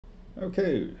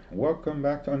Okay, welcome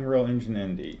back to Unreal Engine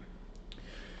ND.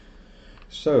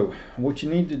 So, what you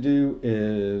need to do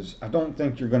is, I don't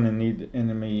think you're going to need the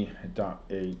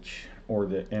enemy.h or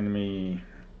the enemy.cpp.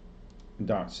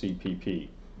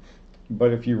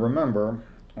 But if you remember,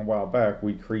 a while back,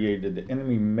 we created the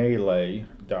enemy melee.h,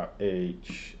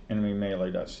 enemy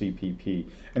melee.cpp.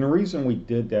 And the reason we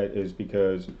did that is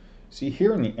because, see,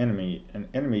 here in the enemy, an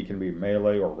enemy can be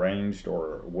melee or ranged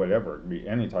or whatever. It can be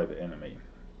any type of enemy.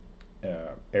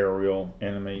 Aerial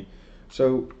enemy.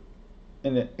 So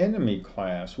in the enemy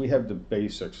class, we have the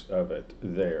basics of it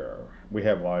there. We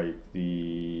have like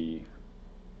the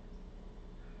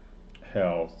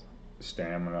health,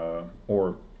 stamina,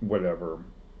 or whatever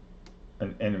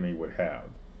an enemy would have.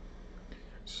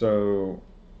 So,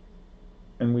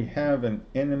 and we have an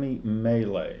enemy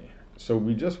melee. So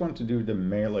we just want to do the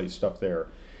melee stuff there.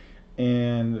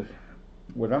 And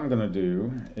what I'm going to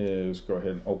do is go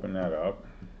ahead and open that up.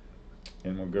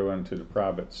 And we'll go into the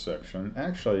private section.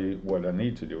 Actually, what I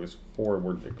need to do is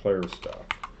forward declare stuff.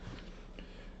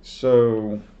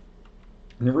 So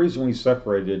the reason we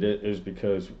separated it is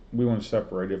because we want to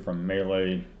separate it from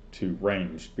melee to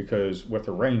ranged, because with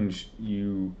a range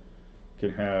you can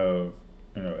have,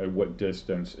 at what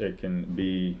distance it can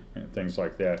be and things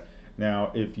like that.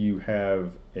 Now if you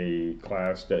have a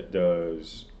class that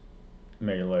does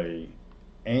melee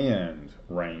and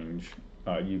range,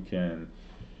 you can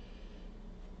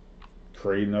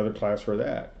create another class for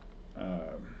that.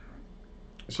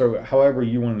 So however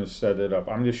you want to set it up,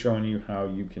 I'm just showing you how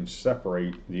you can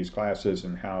separate these classes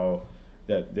and how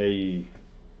that they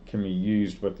can be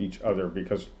used with each other,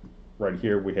 because right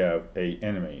here we have a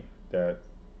enemy, that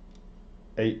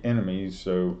 8 enemies,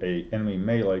 so a enemy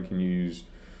melee can use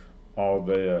all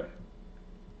the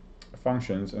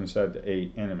functions instead the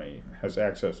 8 enemy has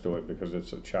access to it because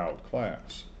it's a child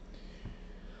class.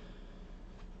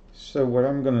 So what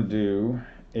I'm going to do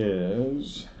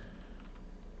is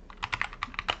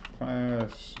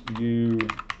class u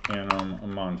anim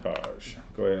montage.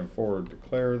 Go ahead and forward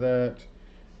declare that.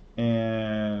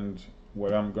 And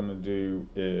what I'm going to do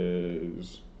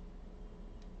is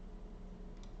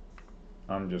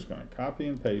I'm just going to copy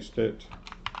and paste it,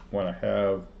 what I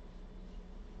have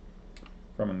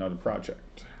from another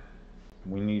project.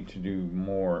 We need to do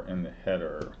more in the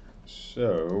header.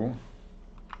 So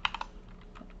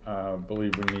I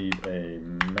believe we need a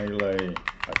melee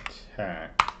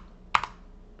attack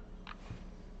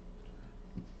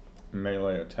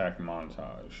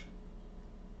montage.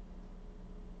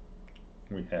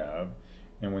 We have,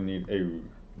 and we need a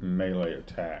melee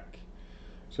attack.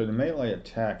 So the melee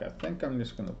attack, I think I'm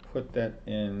just going to put that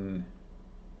in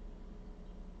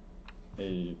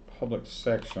a public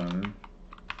section.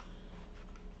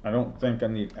 I don't think I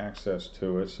need access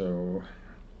to it, so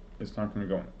it's not going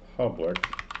to go in public.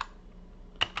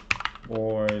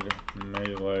 Void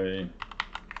melee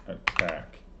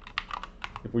attack.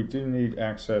 If we do need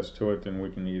access to it, then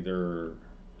we can either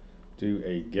do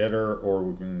a getter or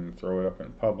we can throw it up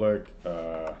in public.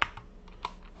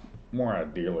 More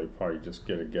ideally, probably just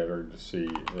get a getter to see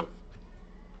if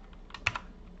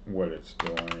what it's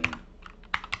doing.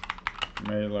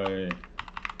 Melee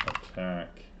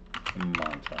attack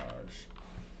montage.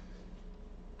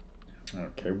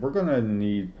 Okay, we're going to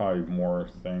need probably more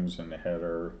things in the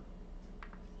header.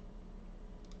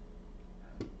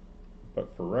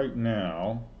 But for right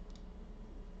now,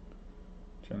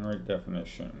 generate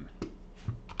definition.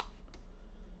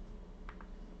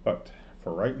 But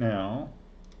for right now,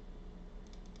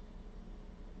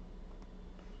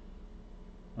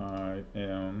 I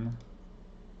am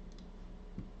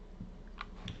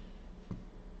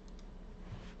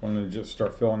going to just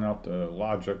start filling out the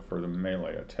logic for the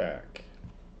melee attack.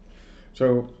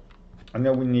 So I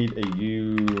know we need a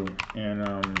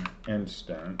u-anim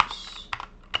instance.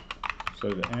 So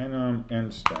the anim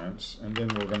instance, and then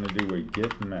we're going to do a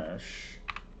get mesh,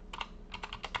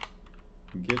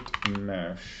 and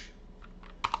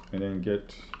then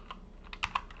get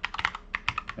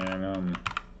anim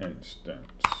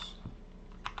instance.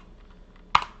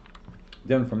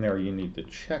 Then from there you need to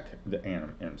check the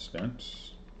anim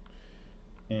instance,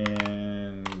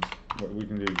 and what we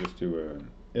can do is just do an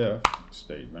if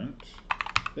statement.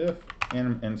 If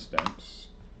anim instance,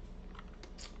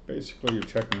 basically you're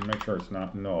checking to make sure it's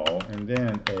not null, and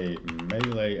then a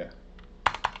melee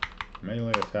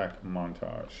attack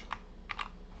montage.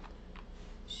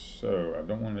 So I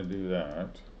don't want to do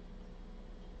that.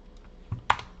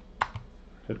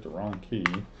 Hit the wrong key.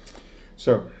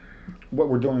 So what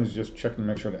we're doing is just checking to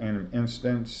make sure the anim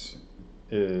instance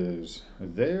is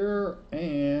there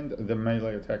and the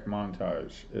melee attack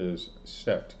montage is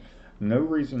set. No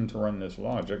reason to run this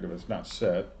logic if it's not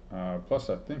set. Plus,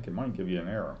 I think it might give you an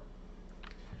error.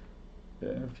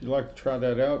 If you'd like to try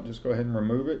that out, just go ahead and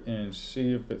remove it and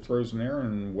see if it throws an error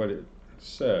and what it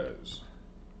says.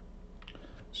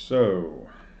 So,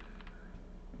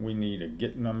 we need a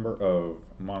get number of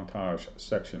montage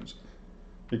sections.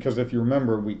 Because if you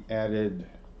remember, we added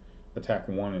attack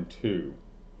 1 and 2.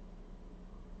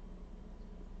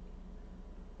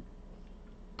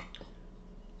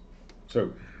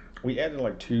 So, we added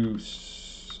like 2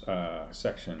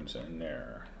 sections in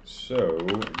there. So,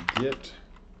 get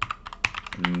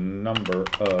number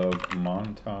of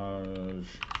montage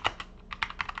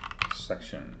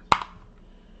section.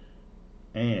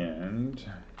 And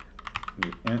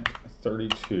the int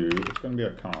 32, it's going to be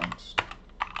a const.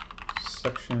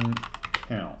 Section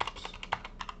count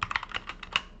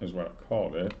is what I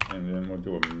called it. And then we'll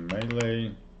do a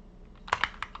melee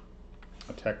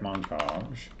attack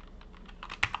montage.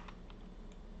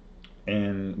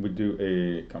 And we do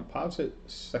a composite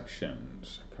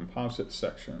sections.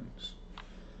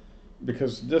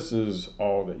 Because this is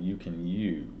all that you can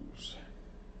use.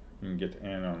 You can get the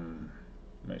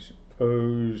animation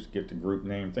pose, get the group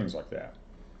name, things like that.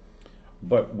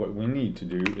 But what we need to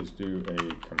do is do a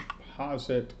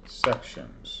composite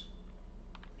sections.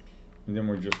 And then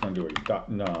we're just going to do a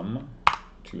 .num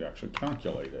to actually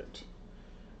calculate it.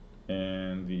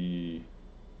 And the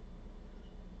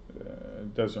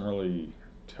it doesn't really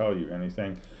tell you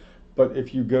anything. But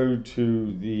if you go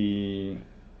to the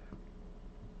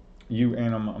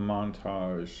UAnim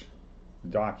montage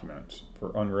documents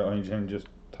for Unreal Engine, just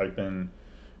type in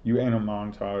UAnim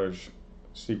montage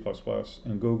C++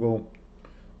 in Google,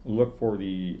 look for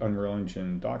the Unreal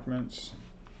Engine documents,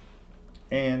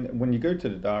 and when you go to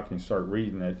the doc and start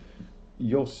reading it,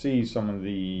 you'll see some of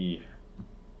the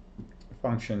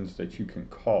functions that you can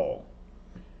call.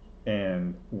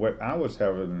 And what I was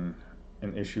having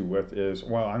an issue with is,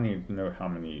 well, I need to know how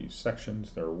many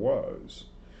sections there was,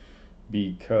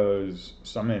 because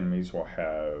some enemies will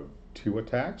have 2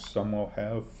 attacks, some will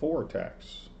have 4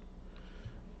 attacks.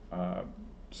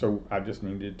 So I just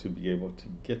needed to be able to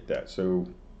get that. So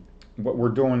what we're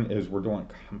doing is we're doing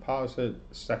composite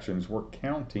sections. We're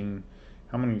counting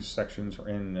how many sections are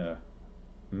in the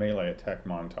melee attack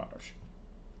montage.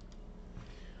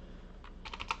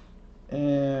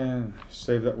 And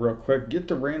save that real quick. Get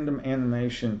the random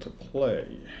animation to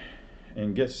play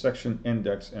and get section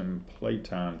index and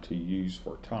playtime to use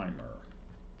for timer.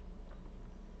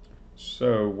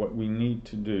 So what we need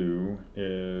to do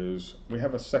is we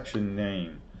have a section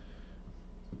name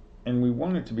and we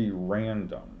want it to be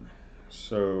random.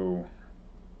 So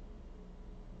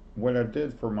what I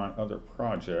did for my other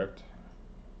project,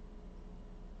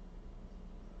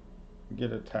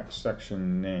 get attack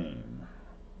section name.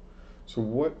 So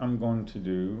what I'm going to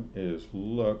do is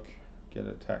look, get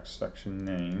attack section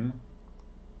name.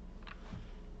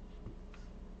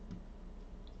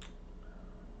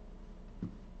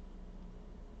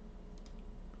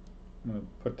 I'm going to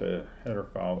put the header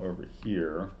file over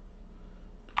here.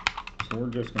 So we're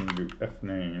just going to do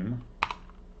fname,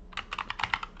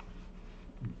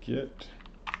 get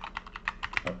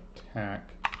attack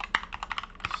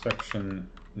section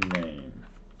name.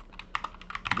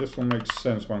 This will make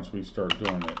sense once we start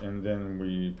doing it, and then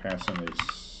we pass in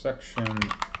a section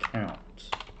count.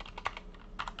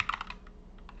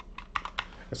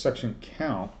 A section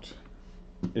count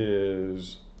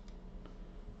is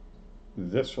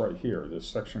this right here, this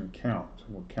section count.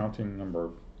 We're counting number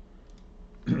of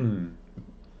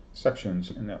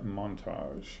sections in that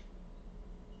montage.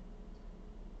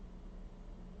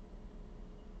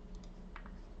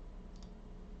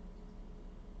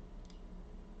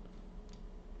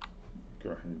 Go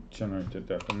ahead and generate the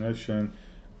definition.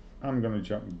 I'm going to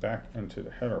jump back into the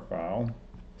header file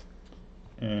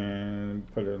and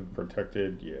put it in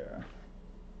protected. Yeah.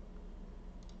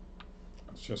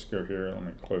 Let's just go here. Let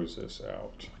me close this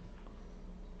out.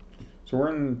 So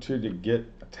we're into the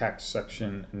get attack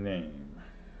section name.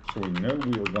 So we know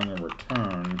we are going to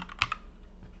return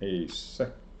a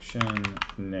section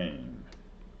name.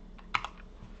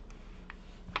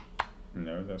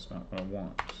 No, that's not what I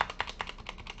want.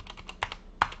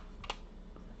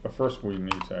 But first we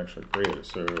need to actually create it.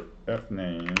 So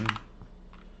fname,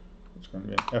 it's going to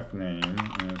be an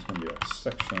fname, and it's going to be a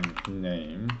section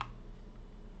name.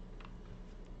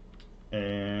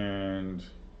 And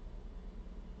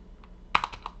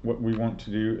what we want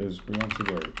to do is we want to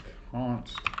do a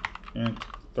const int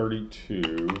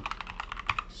 32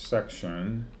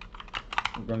 section.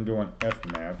 We're going to do an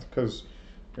fmath because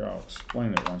I'll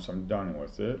explain it once I'm done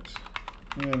with it.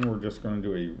 And we're just going to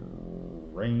do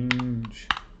a range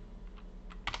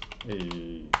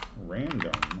a rand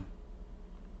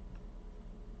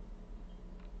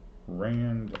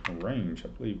range, I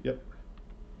believe, yep,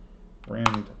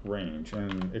 rand range,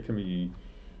 and it can be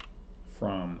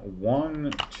from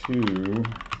 1 to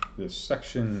the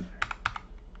section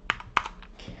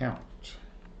count.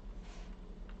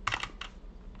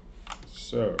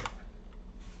 So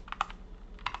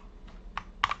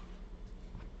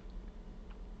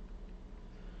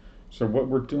what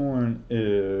we're doing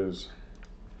is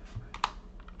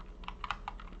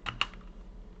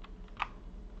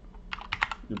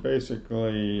you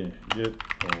basically get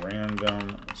a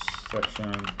random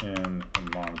section in a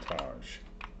montage,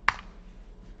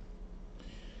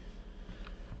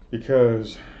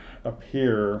 because up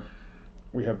here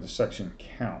we have the section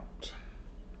count.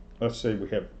 Let's say we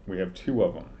have 2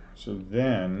 of them. So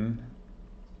then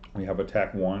we have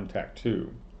attack 1, attack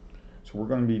 2. So we're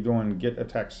going to be doing get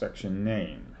attack section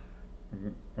name,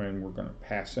 and we're going to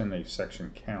pass in a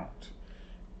section count,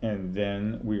 and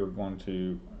then we are going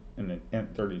to, in an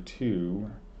int32,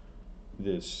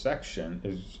 this section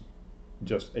is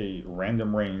just a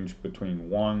random range between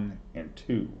 1 and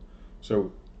 2.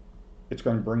 So it's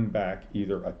going to bring back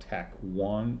either attack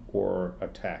 1 or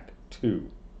attack 2.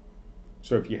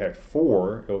 So if you had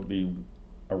 4, it would be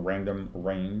a random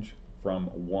range from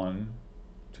 1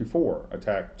 to 4.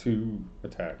 Attack 2,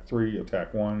 attack 3,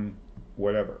 attack 1,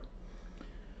 whatever.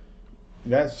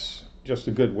 That's just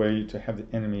a good way to have the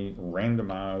enemy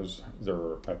randomize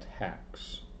their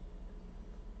attacks.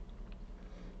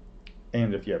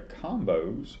 And if you have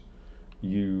combos,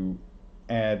 you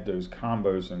add those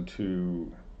combos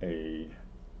into a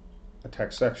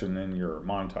attack section in your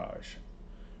montage.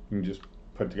 You can just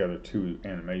put together 2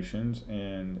 animations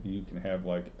and you can have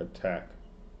like attack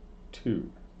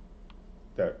 2.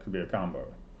 That could be a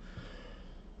combo.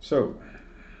 So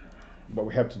what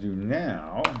we have to do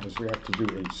now is we have to do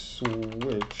a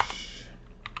switch,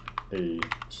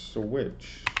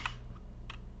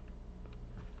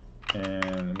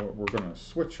 and what we're going to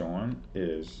switch on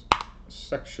is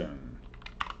section,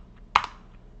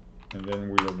 and then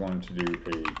we are going to do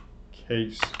a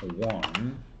case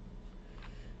 1,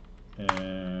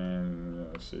 and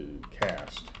let's see,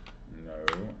 cast, no,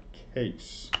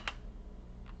 case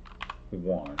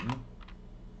 1.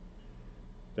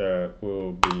 That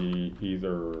will be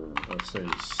either, let's say,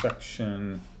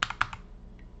 section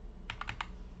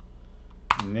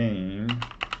name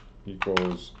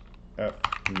equals f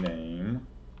name,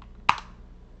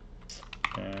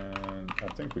 and I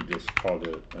think we just called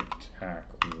it attack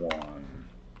 1,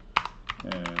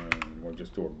 and we'll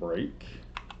just do a break.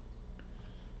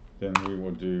 Then we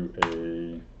will do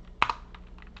a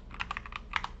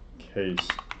case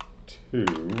 2,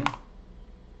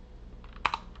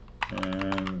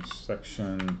 and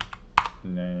section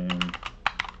name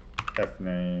f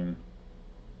name,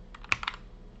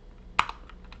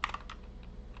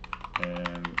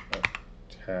 and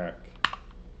attack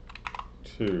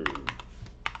 2.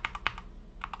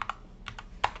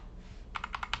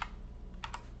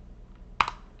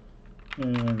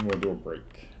 And we'll do a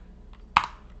break.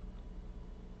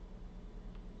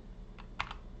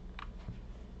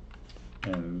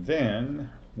 And then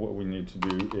what we need to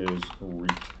do is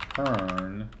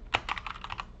return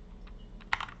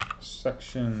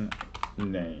section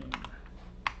name.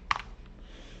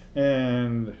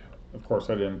 And of course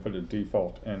I didn't put a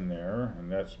default in there,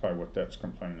 and that's probably what that's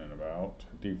complaining about.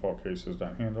 Default cases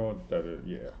not handled, that is,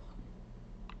 yeah.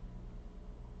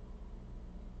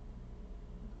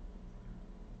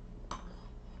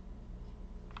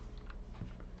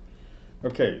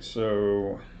 Okay,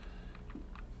 so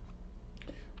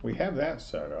we have that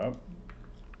set up.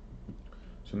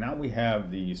 So now we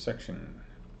have the section,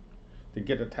 the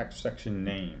get attack section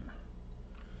name,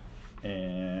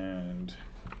 and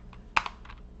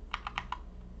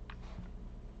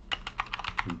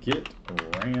get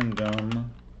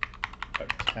random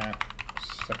attack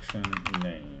section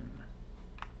name,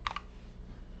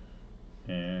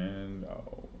 and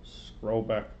I'll scroll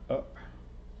back up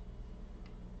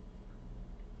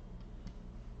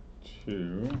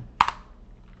to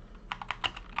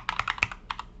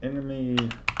enemy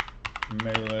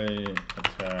melee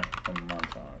attack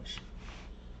montage.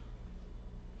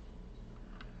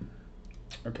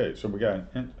 Okay, so we got an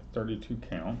int 32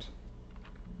 count.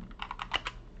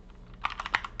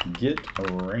 Get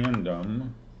a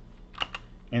random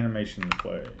animation to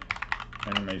play.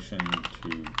 Animation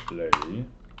to play.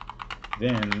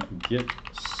 Then get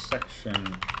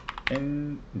section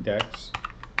index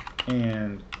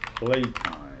and play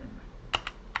time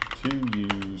to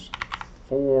use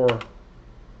for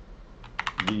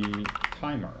the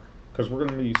timer, because we're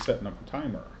going to be setting up a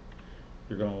timer.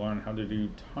 you're going to learn how to do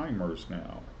timers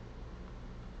now.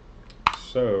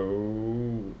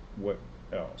 So what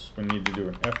else? We need to do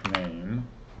an fname,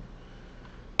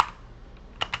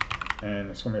 and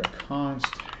it's going to be a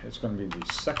const. It's going to be the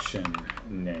section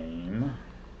name.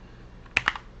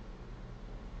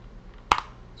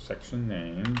 Section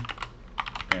name,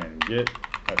 and get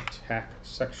attack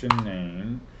section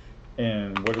name.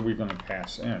 And what are we going to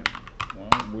pass in? Well,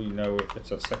 we know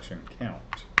it's a section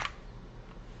count,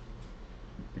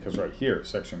 because right here,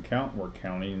 section count, we're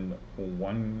counting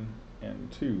 1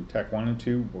 and 2. Attack 1 and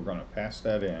 2, we're going to pass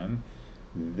that in.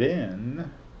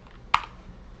 Then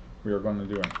we are going to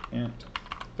do an int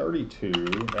 32.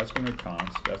 That's going to be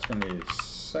const. That's going to be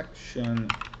section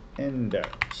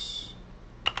index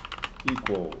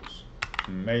equals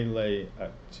melee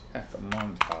attack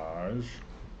montage,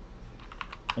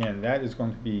 and that is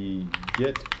going to be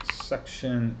get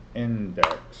section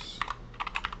index,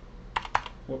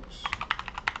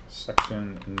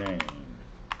 section name,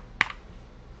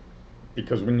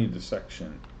 because we need the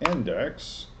section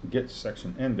index. Get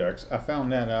section index. I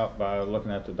found that out by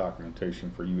looking at the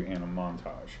documentation for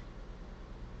UAnimontage.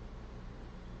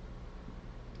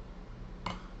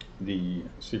 The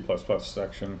C++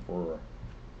 section for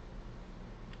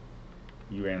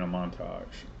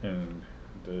UAnimontage in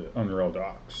the Unreal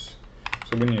docs.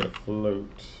 So we need a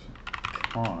float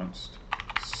const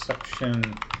section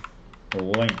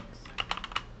length,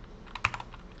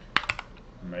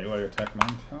 melee attack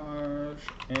montage,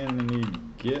 and we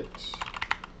need get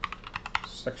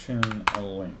section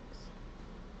length.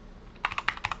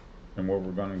 And what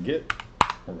we're going to get,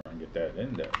 we're going to get that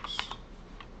index.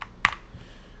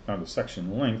 Now the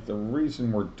section length, the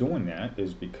reason we're doing that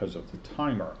is because of the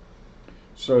timer.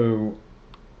 So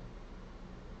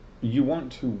you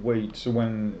want to wait, so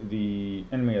when the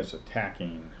enemy is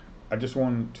attacking, I just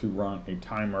want to run a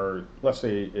timer. Let's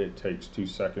say it takes 2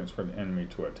 seconds for the enemy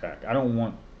to attack. I don't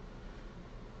want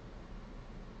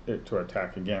it to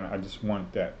attack again. I just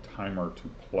want that timer to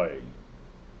play,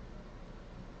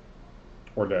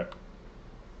 or that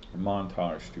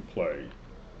montage to play.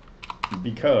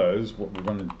 Because what we're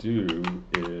going to do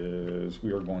is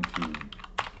we are going to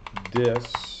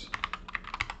disable,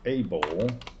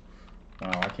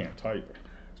 wow, I can't type,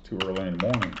 it's too early in the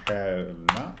morning, have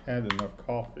not had enough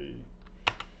coffee.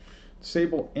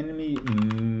 Disable enemy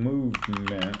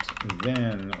movement,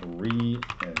 then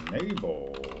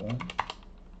re-enable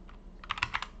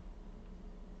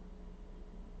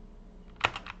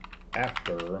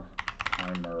after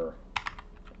timer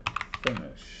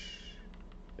finish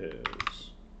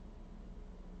is.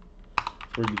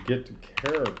 So we get the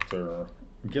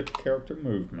character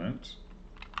movement,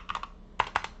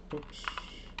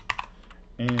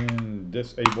 and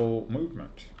disable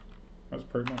movement. That's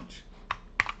pretty much,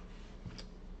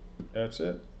 that's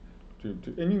it.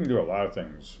 And you can do a lot of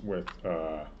things with,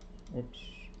 you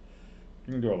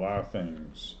can do a lot of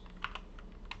things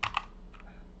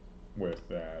with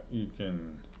that. You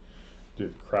can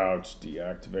do crouch,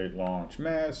 deactivate, launch,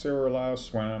 mass, zero, allow,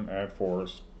 swim, add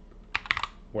force,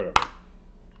 whatever.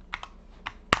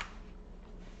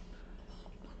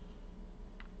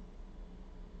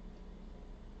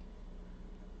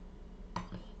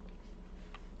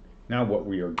 Now what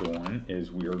we are doing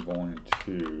is we are going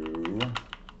to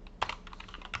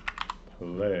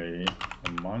play a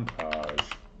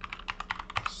montage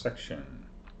section.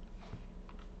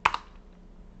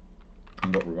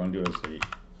 And what we're going to do is the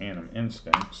anim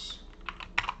instance,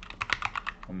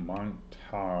 a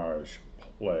montage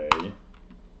play.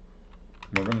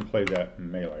 We're going to play that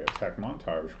melee attack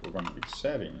montage we're going to be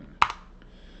setting.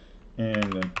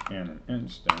 And an anim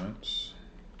instance.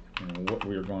 And what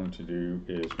we are going to do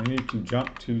is we need to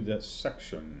jump to the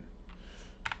section.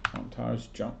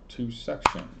 Montage jump to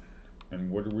section.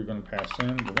 And what are we going to pass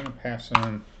in? We're going to pass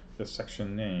in the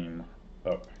section name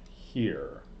up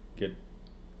here. Get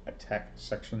attack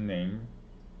section name,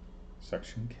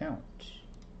 section count.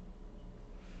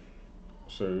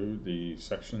 So the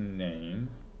section name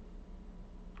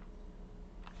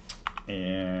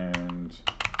and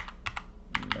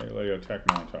melee attack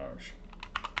montage.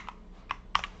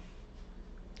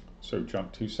 So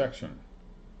jump to section.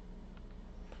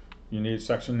 You need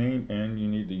section name and you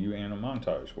need the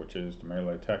UAnimontage, which is the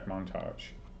melee attack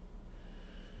montage.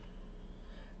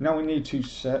 Now we need to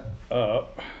set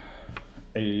up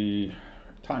a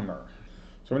timer.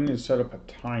 So we need to set up a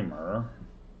timer,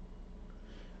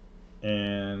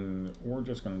 and we're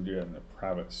just going to do it in the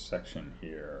private section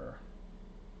here.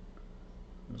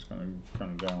 I'm just going to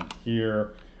come down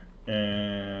here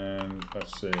and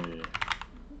let's see,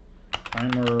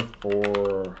 timer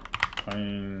for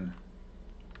playing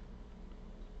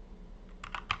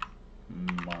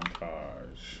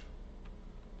montage.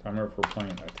 Timer for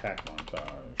playing attack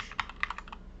montage.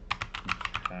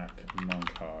 Attack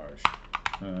montage.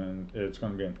 And it's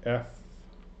going to be an F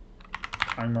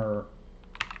timer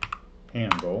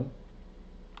handle.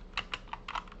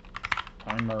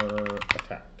 Timer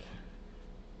attack.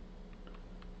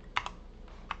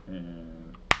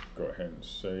 And go ahead and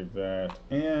save that.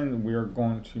 And we're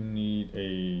going to need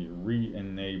a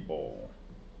re-enable,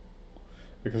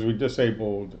 because we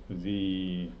disabled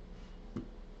the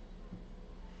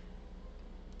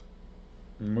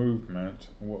movement.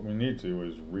 What we need to do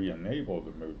is re-enable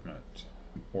the movement,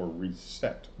 or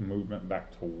reset movement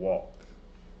back to walk.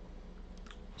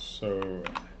 So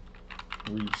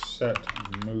reset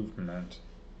movement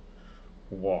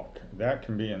walk. That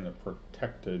can be in the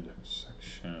protected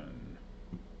section.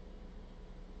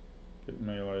 Get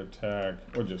melee attack.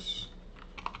 We'll just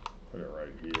put it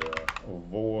right here.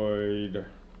 Avoid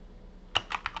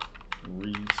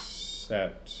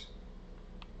reset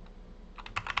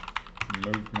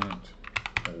movement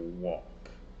walk.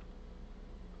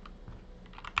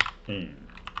 Aim.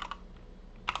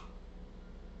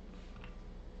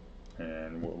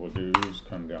 And what we'll do is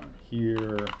come down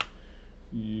here.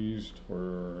 Used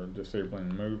for disabling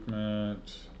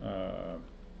movement.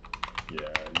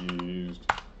 Used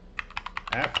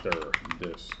after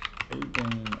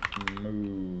disabling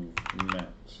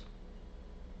movement.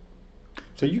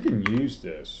 So you can use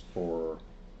this for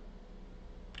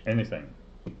anything.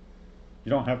 You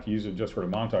don't have to use it just for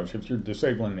the montage. If you're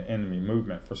disabling the enemy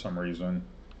movement for some reason,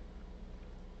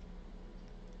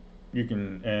 you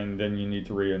can, and then you need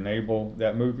to re-enable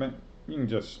that movement, you can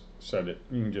just set it.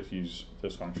 You can just use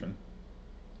this function.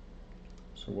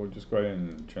 So we'll just go ahead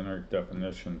and generate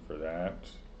definition for that.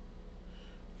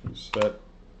 Set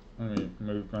enemy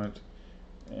movement,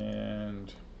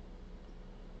 and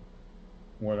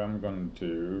what I'm going to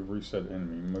do, reset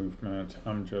enemy movement,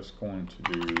 I'm just going to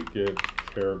do get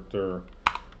character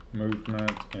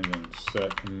movement and then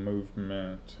set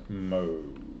movement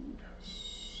mode.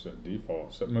 Set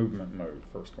default, set movement mode,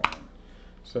 first one.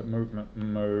 Set movement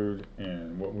mode,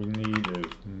 and what we need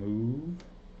is move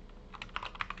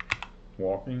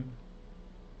walking.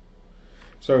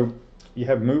 So you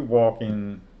have move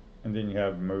walking, and then you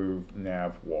have move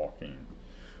nav walking.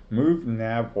 Move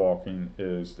nav walking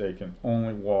is they can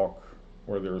only walk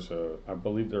where there's a, I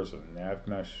believe there's a nav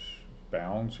mesh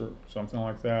bounds or something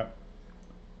like that.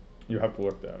 You have to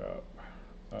look that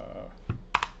up.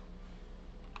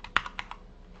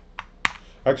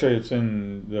 Actually, it's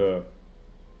in the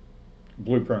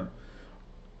blueprint.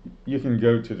 You can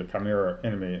go to the Chimera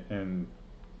enemy and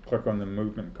click on the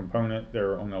movement component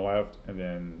there on the left, and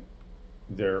then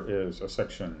there is a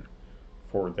section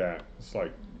for that. It's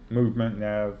like movement,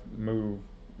 nav, move,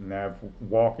 nav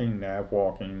walking,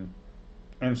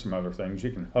 and some other things.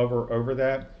 You can hover over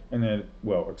that, and then it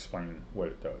will explain what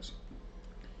it does.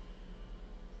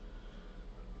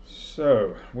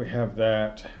 So we have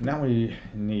that. Now we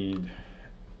need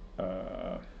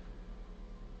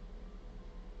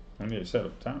I need to set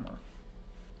up a timer.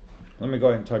 Let me go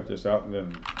ahead and type this out and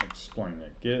then explain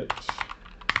it. Get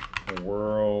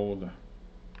world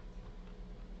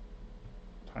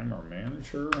timer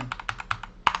manager.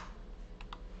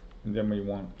 And then we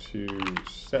want to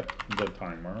set the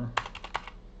timer.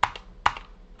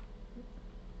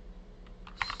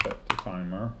 Set the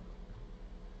timer.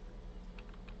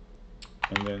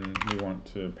 And then we want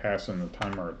to pass in the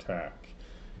timer attack,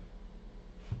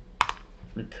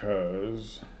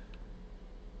 because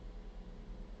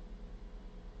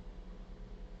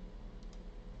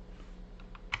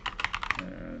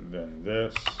and then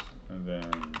this, and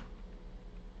then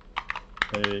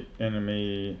a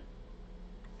enemy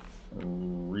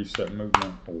reset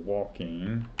movement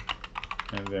walking,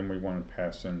 and then we want to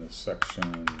pass in the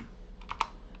section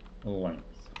length.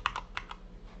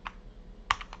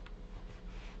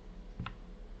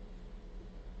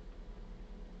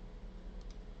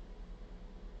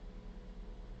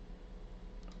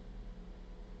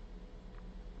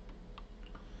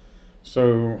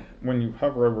 So when you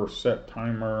hover over set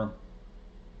timer,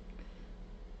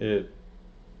 it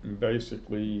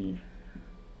basically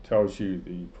tells you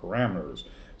the parameters.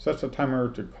 Sets a timer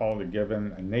to call the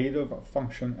given native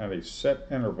function at a set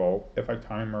interval. If a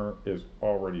timer is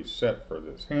already set for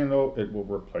this handle, it will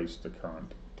replace the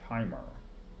current timer.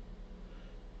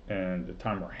 And the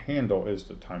timer handle is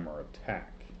the timer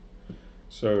attack.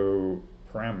 So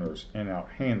parameters in out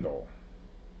handle.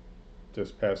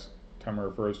 This pass timer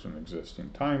refers to an existing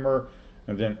timer,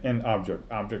 and then in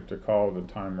object to call the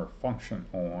timer function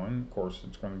on. Of course,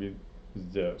 it's going to be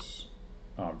this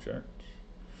object.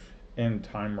 In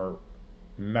timer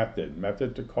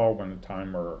method to call when the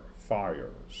timer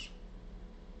fires.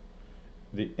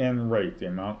 The N rate, the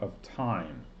amount of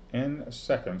time in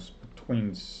seconds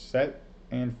between set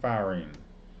and firing.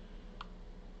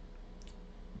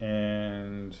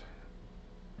 And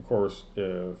of course,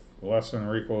 if less than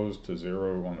or equals to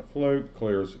 0 on the float,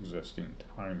 clears existing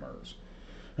timers.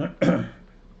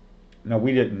 Now,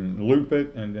 we didn't loop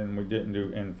it, and then we didn't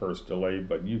do N first delay,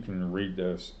 but you can read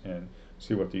this and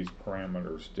see what these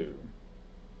parameters do.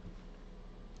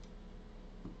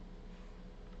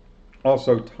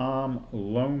 Also, Tom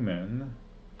Lohman,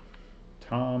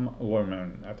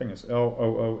 I think it's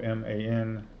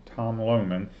Looman, Tom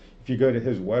Lohman. If you go to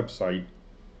his website,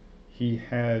 he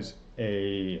has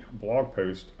a blog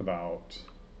post about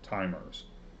timers.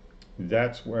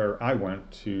 That's where I went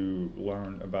to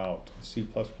learn about C++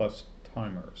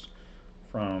 timers,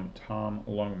 from Tom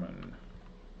Lohman.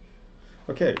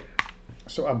 Okay,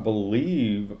 so I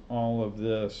believe all of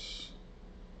this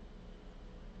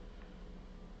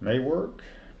may work.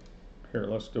 Here,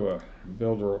 let's do a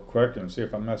build real quick and see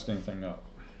if I messed anything up.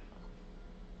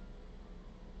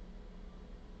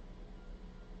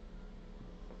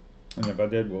 And if I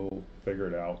did, we'll figure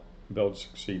it out. Build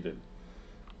succeeded.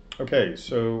 Okay,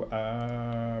 so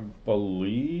I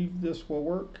believe this will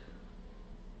work.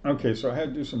 Okay, so I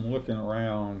had to do some looking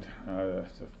around to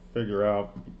figure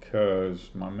out, because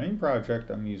my main project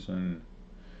I'm using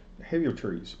behavior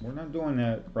trees. We're not doing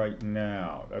that right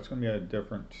now. That's going to be a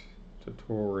different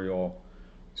tutorial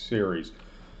series.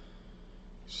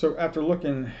 So after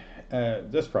looking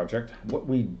at this project, what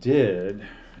we did,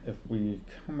 if we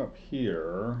come up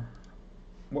here,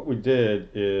 what we did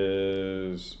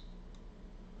is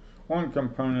one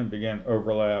component began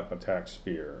overlap attack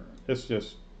sphere. It's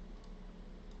just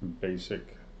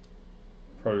basic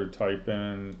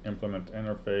prototyping, implement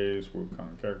interface,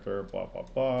 WooComM character, blah blah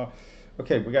blah.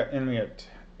 Okay, we got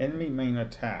enemy main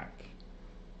attack.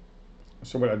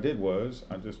 So what I did was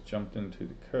I just jumped into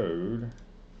the code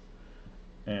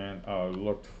and I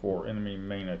looked for enemy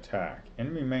main attack.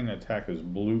 Enemy main attack is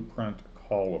blueprint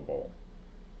callable.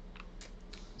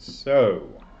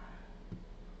 So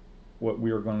what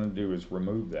we are going to do is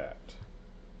remove that.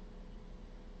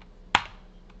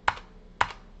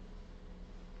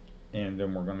 And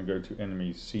then we're going to go to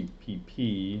enemy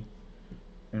CPP,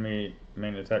 enemy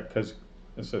main attack, because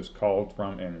it says called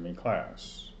from enemy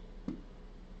class.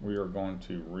 We are going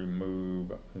to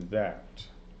remove that.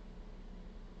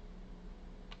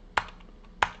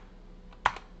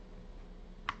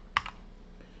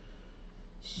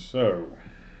 So,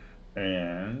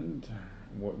 and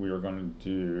what we are going to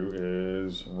do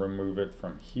is remove it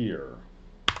from here.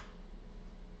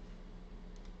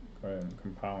 Go ahead and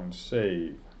compile and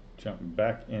save. Jump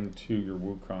back into your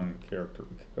WooComM character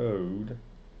code.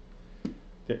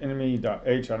 The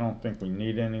enemy.h I don't think we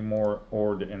need anymore,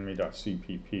 or the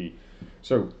enemy.cpp.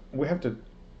 So we have to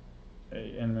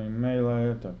enemy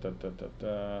melee.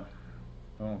 I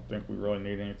don't think we really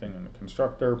need anything in the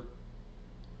constructor.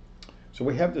 So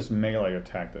we have this melee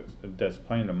attack that's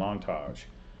playing the montage,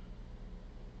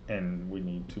 and we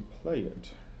need to play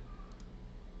it.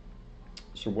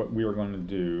 So what we are going to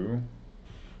do,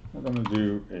 we're going to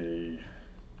do a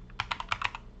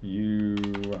u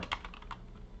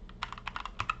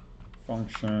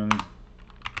function,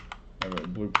 have a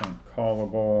blueprint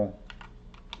callable,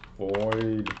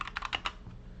 void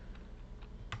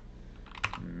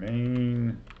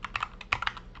main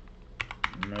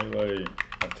melee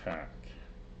attack.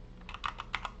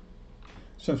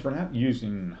 Since we're not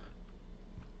using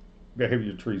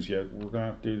behavior trees yet, we're going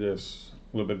to have to do this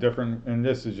a little bit different, and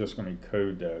this is just going to be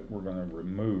code that we're going to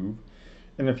remove.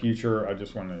 In the future, I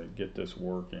just want to get this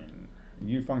working.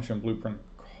 U function blueprint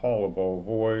callable,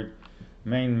 void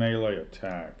main melee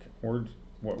attack. What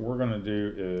we're going to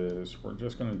do is we're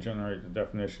just going to generate the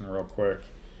definition real quick,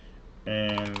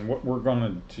 and what we're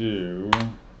going to do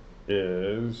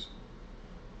is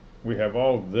we have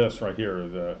all this right here,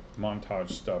 the montage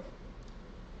stuff,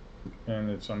 and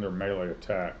it's under melee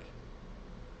attack.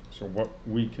 So what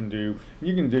we can do,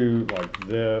 you can do like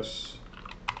this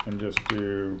and just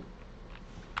do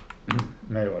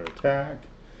melee attack,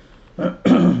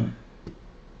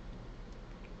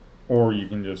 or you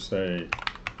can just say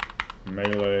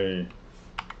melee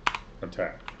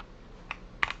attack,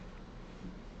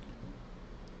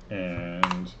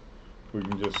 and we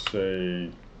can just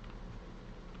say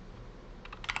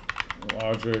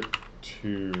logic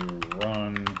to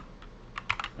run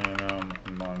anim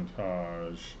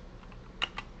montage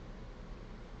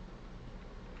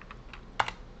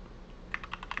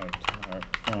attack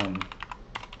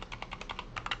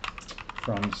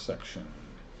from section.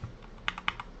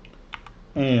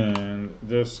 And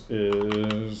this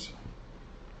is,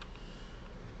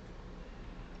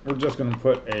 we're just going to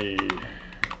put a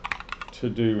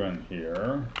to-do in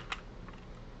here.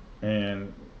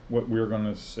 And what we're going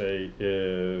to say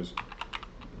is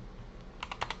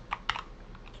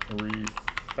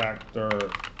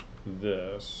refactor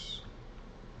this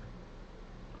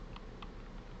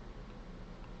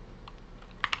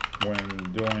when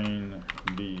doing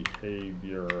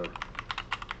behavior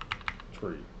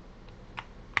tree.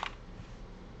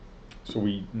 So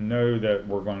we know that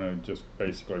we're going to just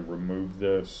basically remove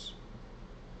this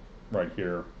right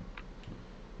here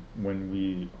when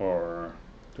we are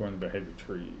doing behavior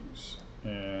trees.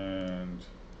 And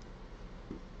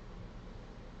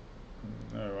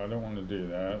no, I don't want to do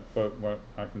that, but what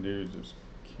I can do is just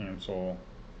cancel,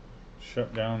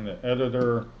 shut down the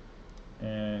editor,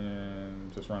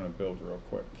 and just run a build real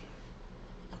quick.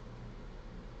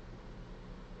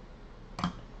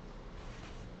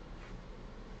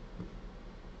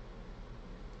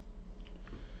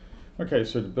 Okay,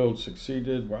 so the build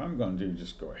succeeded. What I'm going to do is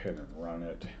just go ahead and run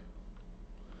it.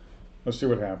 Let's see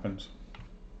what happens.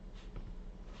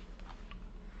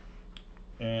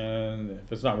 And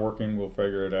if it's not working, we'll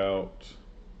figure it out.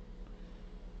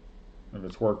 If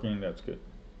it's working, that's good.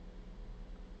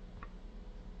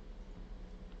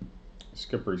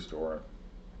 Skip restore it.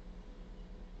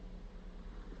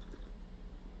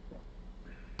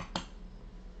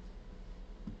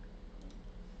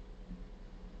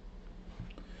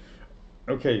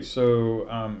 Okay,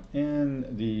 so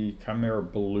in the Chimera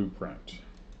blueprint,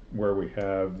 where we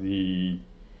have the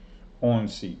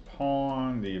on-seat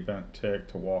pawn, the event tick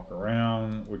to walk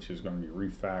around, which is going to be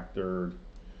refactored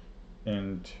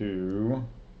into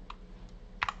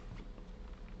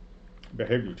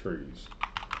behavior trees.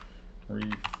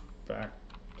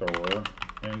 Refactor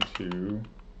into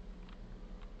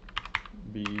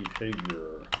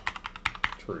behavior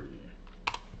tree.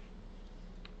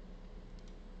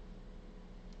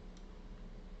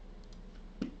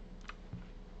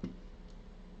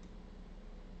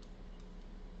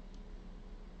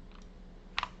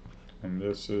 And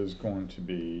this is going to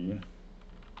be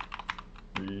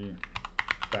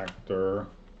refactor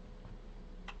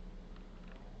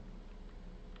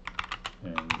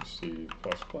in C++.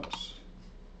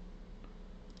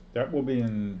 That will be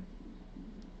in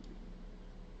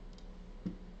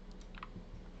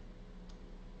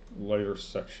later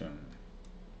section.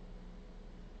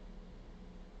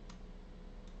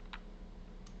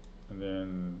 And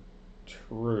then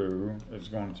true is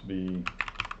going to be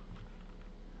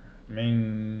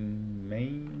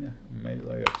main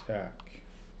melee attack.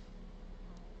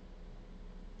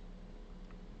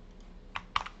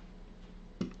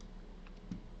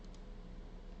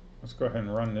 Let's go ahead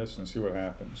and run this and see what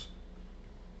happens.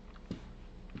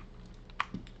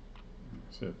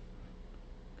 See if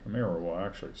Chimera will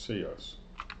actually see us.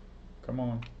 Come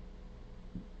on.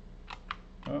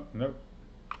 Oh, nope.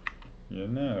 You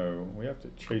know, we have to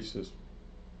chase this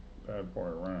bad boy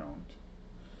around.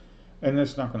 And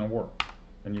it's not going to work.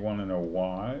 And you want to know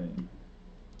why?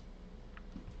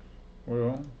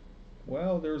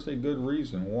 Well, there's a good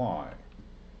reason why.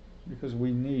 Because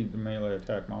we need the melee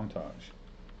attack montage.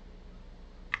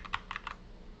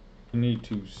 We need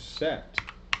to set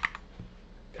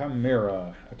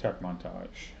Chimera attack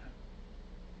montage.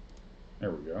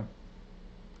 There we go.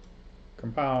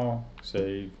 Compile,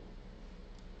 save,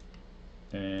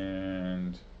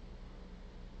 and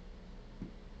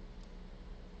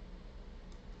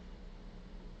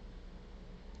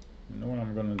you know what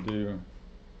I'm going to do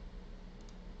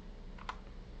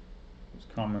is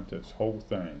comment this whole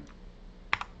thing.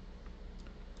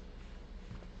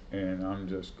 And I'm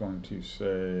just going to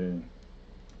say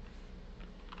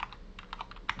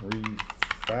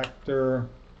refactor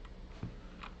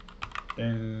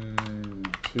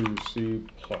into C++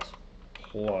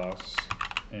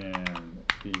 and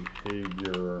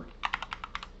behavior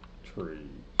tree.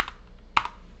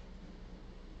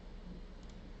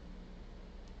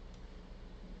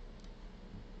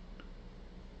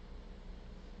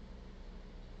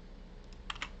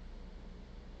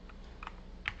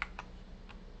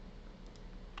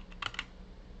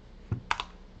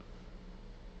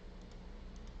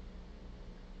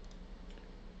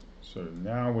 So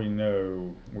now we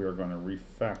know we are going to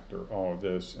refactor all of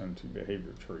this into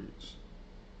behavior trees.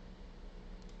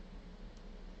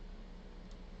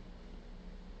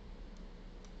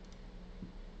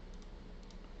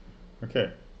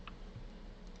 Okay,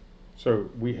 so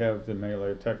we have the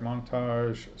melee attack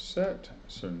montage set.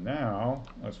 So now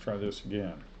let's try this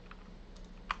again.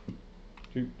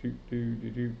 Do, do, do, do,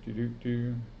 do, do, do,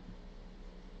 do.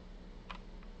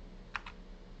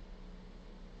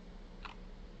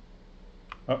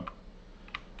 Oh,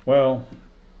 well,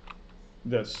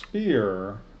 the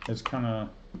spear is kind of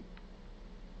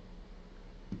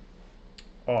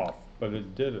off, but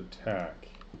it did attack.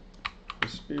 The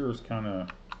spear is kind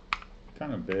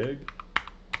of big,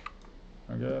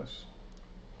 I guess.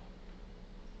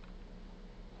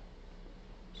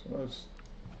 So let's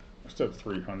instead of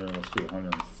 300, let's do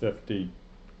 150.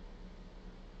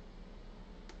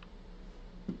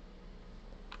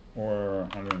 Or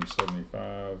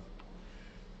 175.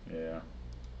 Yeah.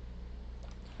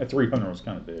 At 300 was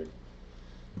kind of big.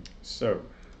 So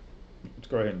let's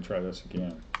go ahead and try this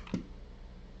again.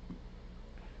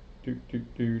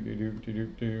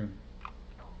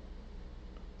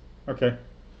 Okay.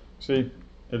 See,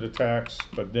 it attacks,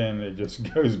 but then it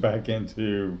just goes back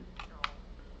into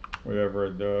whatever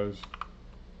it does.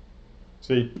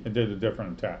 See, it did a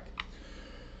different attack.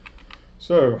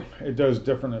 So it does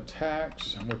different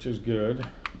attacks, which is good.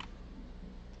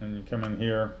 And you come in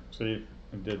here, see,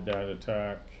 it did that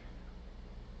attack.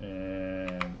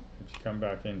 And if you come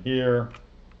back in here,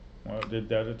 well, it did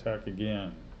that attack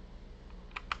again.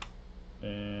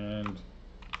 And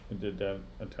it did that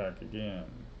attack again.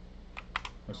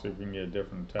 Let's see if we can get a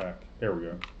different attack. There we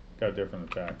go. Got a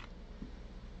different attack.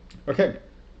 Okay.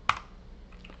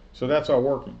 So that's all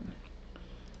working.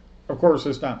 Of course,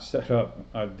 it's not set up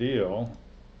ideal.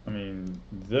 I mean,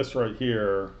 this right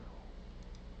here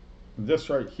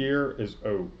is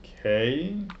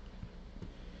okay.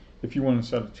 If you want to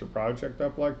set your project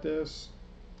up like this,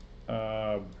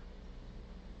 I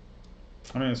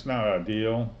mean, it's not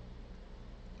ideal,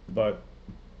 but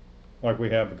like we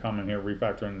have a comment here,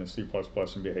 refactoring the C++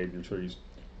 and behavior trees.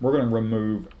 We're going to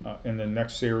remove, in the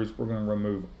next series, we're going to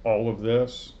remove all of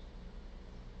this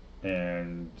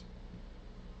and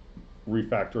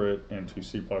refactor it into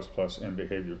C++ and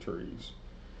behavior trees.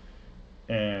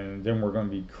 And then we're going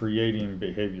to be creating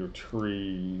behavior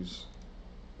trees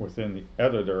within the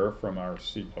editor from our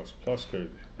C++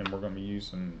 code. And we're going to be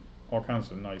using all kinds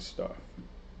of nice stuff.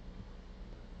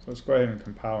 So let's go ahead and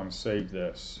compile and save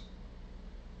this.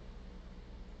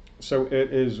 So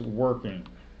it is working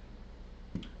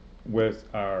with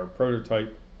our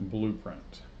prototype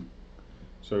blueprint.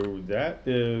 So that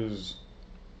is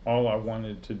all I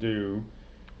wanted to do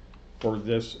for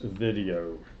this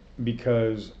video,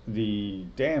 because the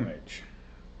damage,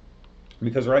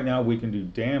 because right now we can do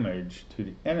damage to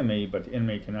the enemy, but the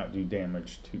enemy cannot do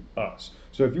damage to us.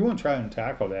 So if you want to try and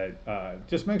tackle that,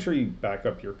 just make sure you back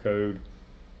up your code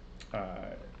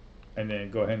and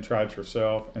then go ahead and try it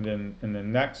yourself. And then in the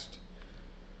next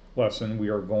lesson, we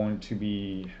are going to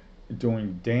be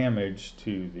doing damage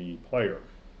to the player.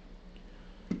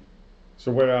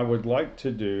 So what I would like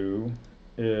to do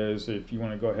is, if you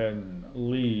want to go ahead and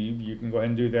leave, you can go ahead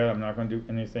and do that. I'm not going to do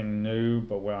anything new,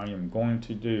 but what I am going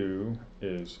to do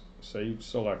is save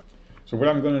select. So what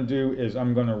I'm going to do is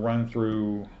I'm going to run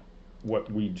through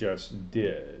what we just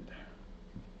did.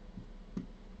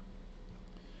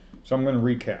 So I'm going to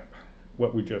recap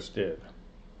what we just did.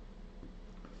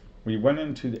 We went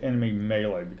into the enemy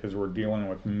melee because we're dealing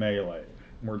with melee.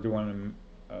 We're doing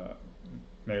a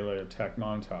melee attack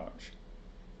montage.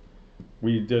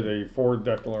 We did a forward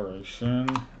declaration,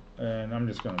 and I'm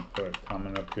just going to put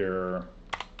comment up here,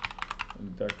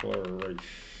 declarations.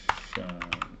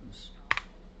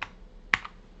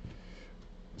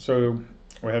 So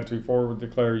we had to forward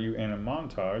declare you in a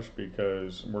montage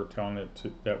because we're telling it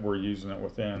that we're using it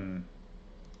within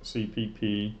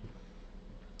CPP.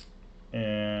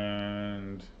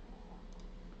 And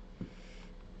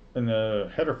in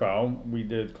the header file, we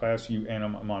did class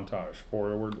uanim montage,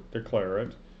 forward declare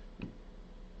it.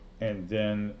 And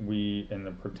then we, in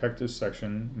the protected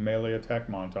section, melee attack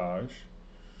montage,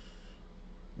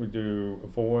 we do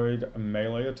void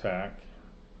melee attack.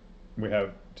 We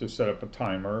have to set up a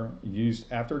timer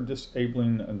used after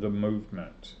disabling the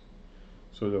movement.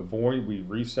 So the void, we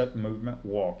reset movement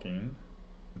walking.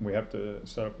 We have to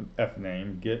set up an F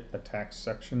name, get attack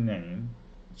section name.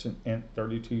 It's an int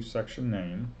 32 section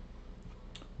name.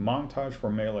 Montage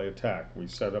for melee attack. We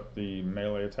set up the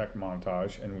melee attack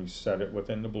montage and we set it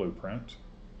within the blueprint.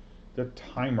 The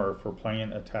timer for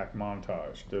playing attack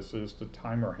montage. This is the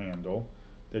timer handle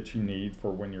that you need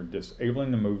for when you're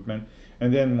disabling the movement.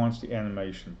 And then once the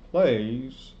animation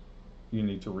plays, you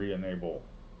need to re-enable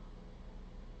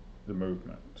the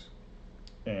movement.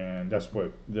 And that's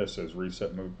what this is,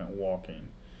 reset movement walking.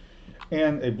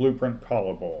 And a blueprint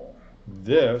callable.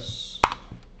 This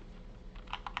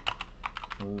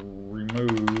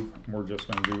remove, we're just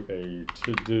going to do a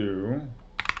to-do,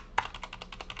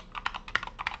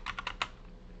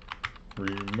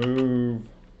 remove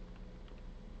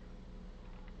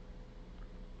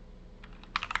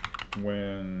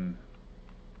when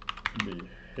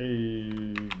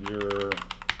behavior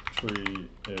tree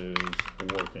is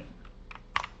working.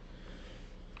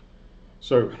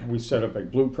 So we set up a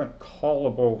blueprint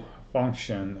callable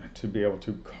function to be able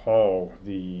to call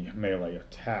the melee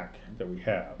attack that we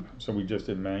have. So we just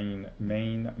did main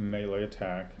melee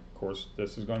attack. Of course,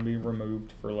 this is going to be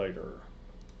removed for later.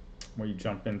 When you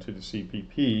jump into the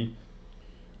CPP,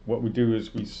 what we do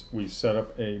is we set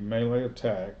up a melee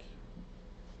attack.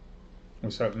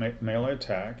 We set up melee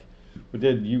attack. We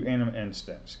did uAnim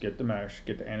instance, get the mesh,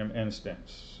 get the anim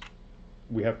instance.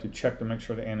 We have to check to make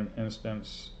sure the anim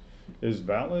instance is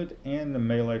valid and the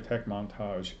melee attack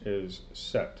montage is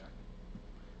set.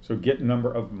 So get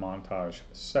number of montage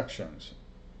sections.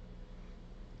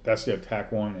 That's the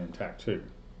attack 1 and attack 2.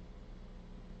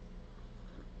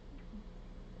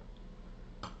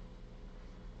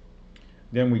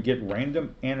 Then we get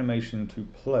random animation to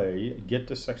play, get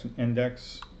the section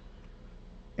index,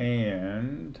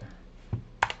 and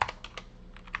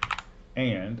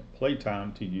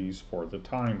playtime to use for the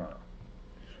timer.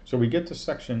 So we get the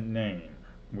section name,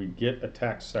 we get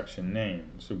attack section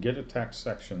name. So get attack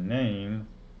section name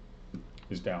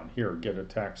is down here. Get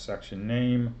attack section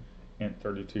name and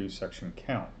 32 section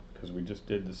count, because we just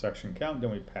did the section count,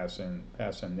 then we pass in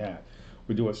that.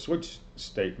 We do a switch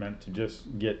statement to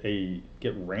just get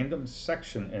random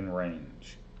section in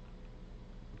range.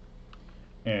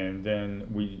 And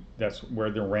then that's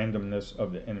where the randomness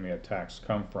of the enemy attacks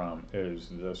come from, is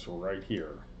this right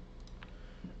here.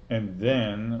 And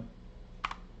then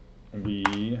we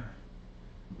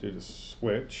do the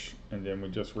switch, and then we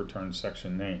just return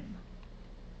section name.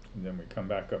 And then we come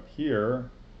back up here,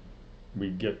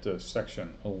 we get the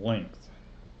section length,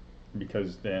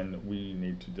 because then we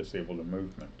need to disable the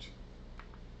movement.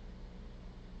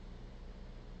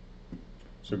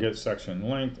 So get section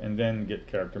length, and then get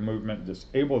character movement,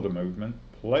 disable the movement,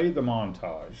 play the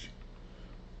montage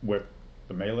with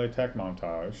the melee attack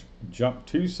montage, jump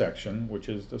to section, which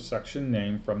is the section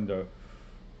name from the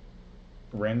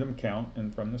random count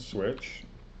and from the switch,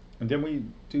 and then we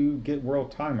do get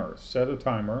world timer, set a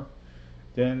timer,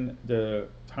 then the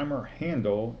timer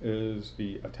handle is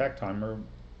the attack timer,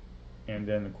 and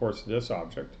then of course this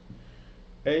object,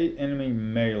 a enemy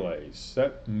melee,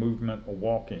 set movement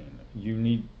walking. You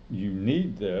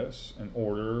need this in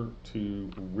order to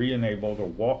re-enable the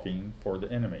walking for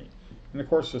the enemy. And of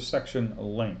course the section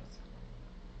length.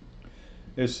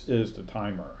 This is the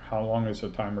timer. How long is the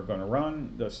timer going to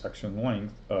run? The section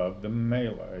length of the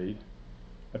melee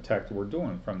attack that we're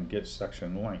doing from get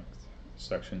section length,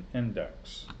 section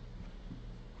index.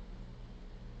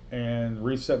 And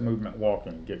reset movement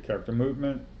walking. Get character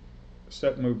movement,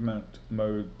 set movement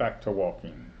mode back to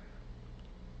walking.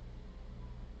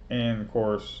 And of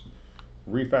course,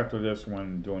 refactor this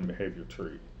when doing behavior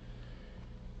tree.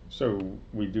 So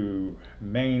we do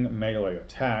main melee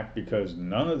attack, because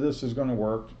none of this is going to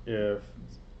work if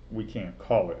we can't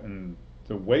call it. And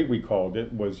the way we called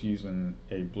it was using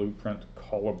a blueprint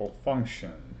callable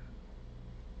function.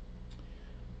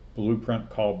 Blueprint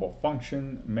callable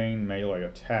function, main melee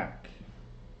attack.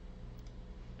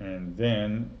 And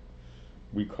then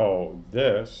we call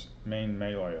this main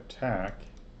melee attack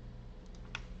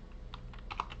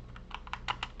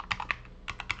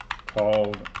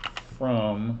called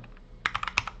from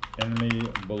enemy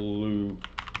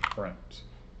blueprint.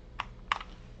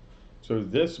 So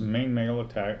this main melee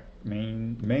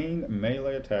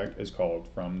attack is called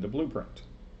from the blueprint.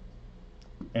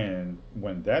 And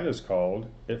when that is called,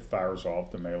 it fires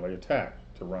off the melee attack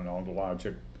to run all the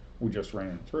logic we just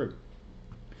ran through.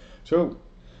 So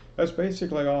that's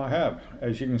basically all I have.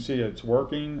 As you can see, it's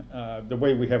working. The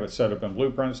way we have it set up in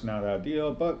Blueprint's not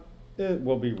ideal, but it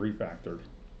will be refactored.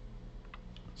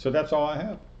 So that's all I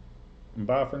have.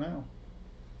 Bye for now.